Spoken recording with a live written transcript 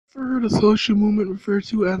For the social movement referred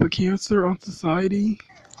to as a cancer on society,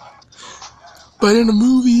 but in a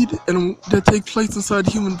movie that takes place inside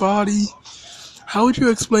the human body, how would you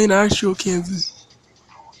explain actual cancer?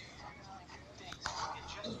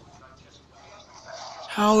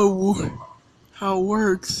 How how it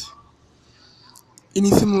works? Any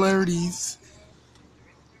similarities?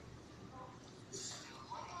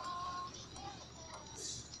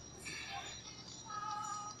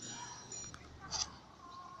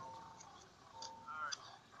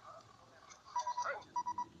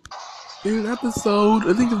 In an episode,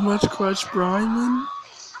 I think of Much Crush Bryman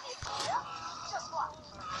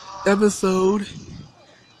episode,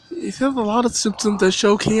 it has a lot of symptoms that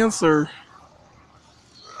show cancer.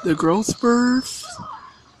 The growth spurs,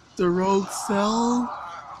 the rogue cell,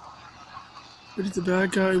 but he's a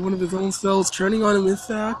bad guy, one of his own cells turning on him, in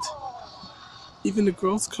fact. Even the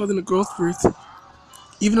growth causing the growth spurts.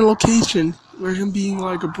 Even a location where him being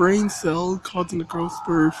like a brain cell causing the growth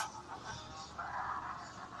spurt.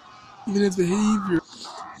 Even his behavior,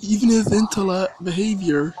 even his intellect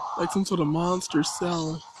behavior, like some sort of monster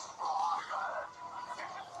cell.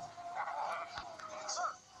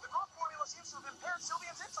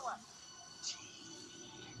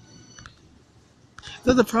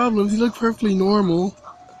 That's the problem. He looked perfectly normal.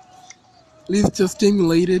 At least just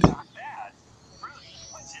stimulated.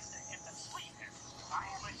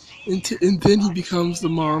 And then he becomes the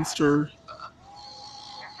monster.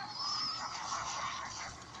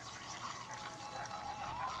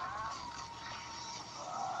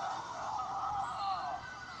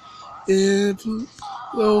 And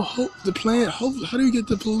well, the plan. How do you get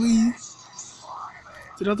the police?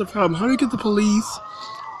 That's another problem. How do you get the police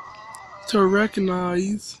to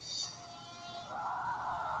recognize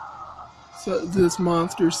this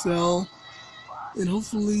monster cell? And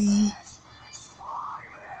hopefully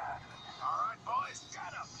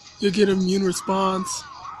you'll get an immune response.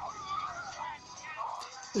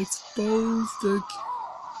 Expose the...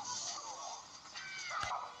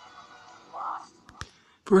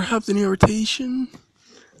 Perhaps an irritation?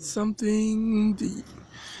 Something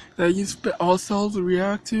that you expect all cells to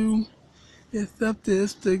react to? Except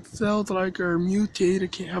this, the cells are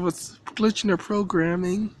mutated, can have a glitch in their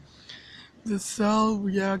programming. The cell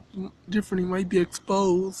react differently, might be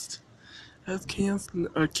exposed as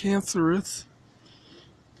cancerous.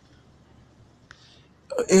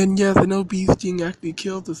 And yes, I know bee sting actually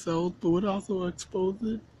kills the cells, but would also expose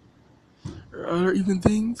it? Or other even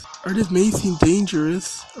things? Or this may seem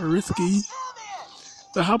dangerous or risky,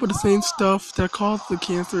 but how about the same stuff that caused the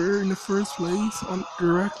cancer in the first place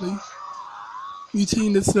directly?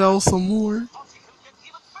 Mutating the cells some more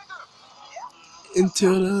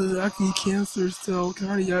until the acne cancer cell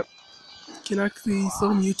can actually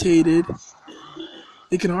so mutated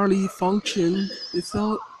it can hardly function. The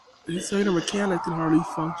cellular mechanics can hardly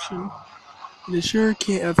function. And it sure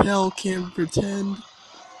can't as hell can't pretend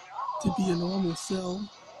to be a normal cell.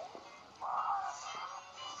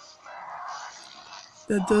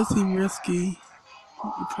 That does seem risky.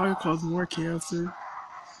 It probably cause more cancer.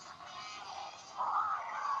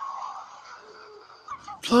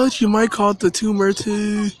 Plus, you might cause the tumor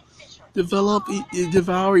to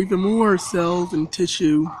devour even more cells and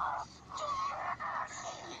tissue.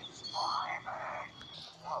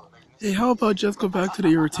 Hey, how about just go back to the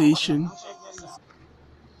irritation?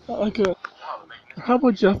 How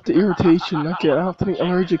about just the irritation? I have something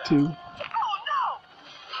allergic to.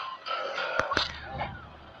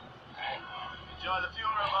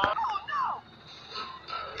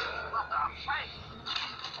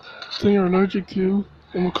 Something you're allergic to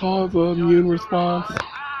and will cause an immune response.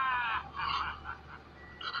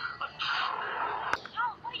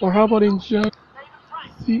 Or how about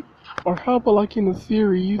like in the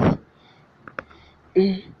series,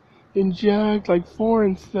 inject like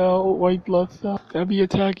foreign cell, white blood cells that'd be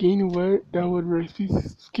attacking anywhere that would be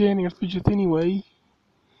scanning our speeches anyway,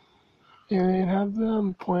 and have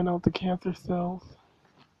them point out the cancer cells.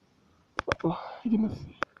 Like in the,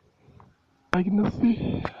 like in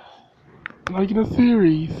the, like in the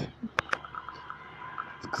series.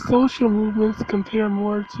 Social movements compare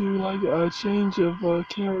more to like a change of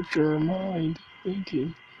character or mind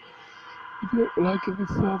thinking. Like if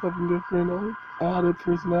it's set up in different added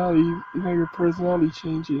personalities, your personality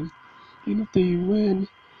changing. Even if they win,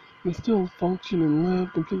 they still function and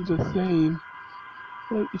live completely the same.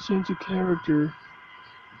 Like a change of character.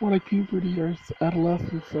 More like puberty or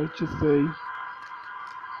adolescence, I should say.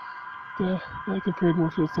 That compared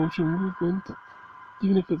more to a social movement,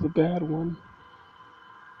 even if it's a bad one.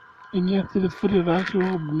 And yes, it is footage of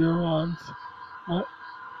actual neurons. It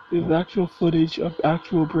is actual footage of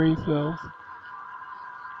actual brain cells.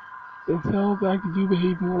 The cells actually do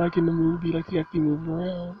behave more like in the movie, like they actually move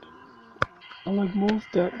around. Unlike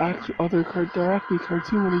most that actual other they're actually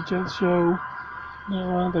cartoon where they just show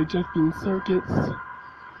neurons like just being circuits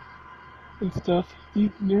and stuff.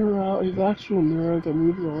 These neurons is actual neurons that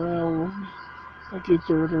move around like it's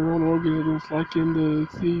their own organisms, like in the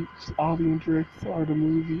see Ollie and Drix or the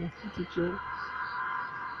movie. It's a joke.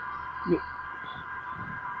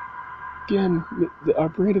 Again, our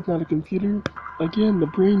brain is not a computer. Again, the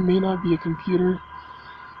brain may not be a computer.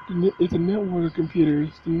 It's a network of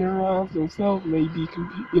computers. The neurons themselves may be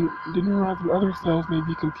the neurons in other cells may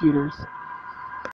be computers.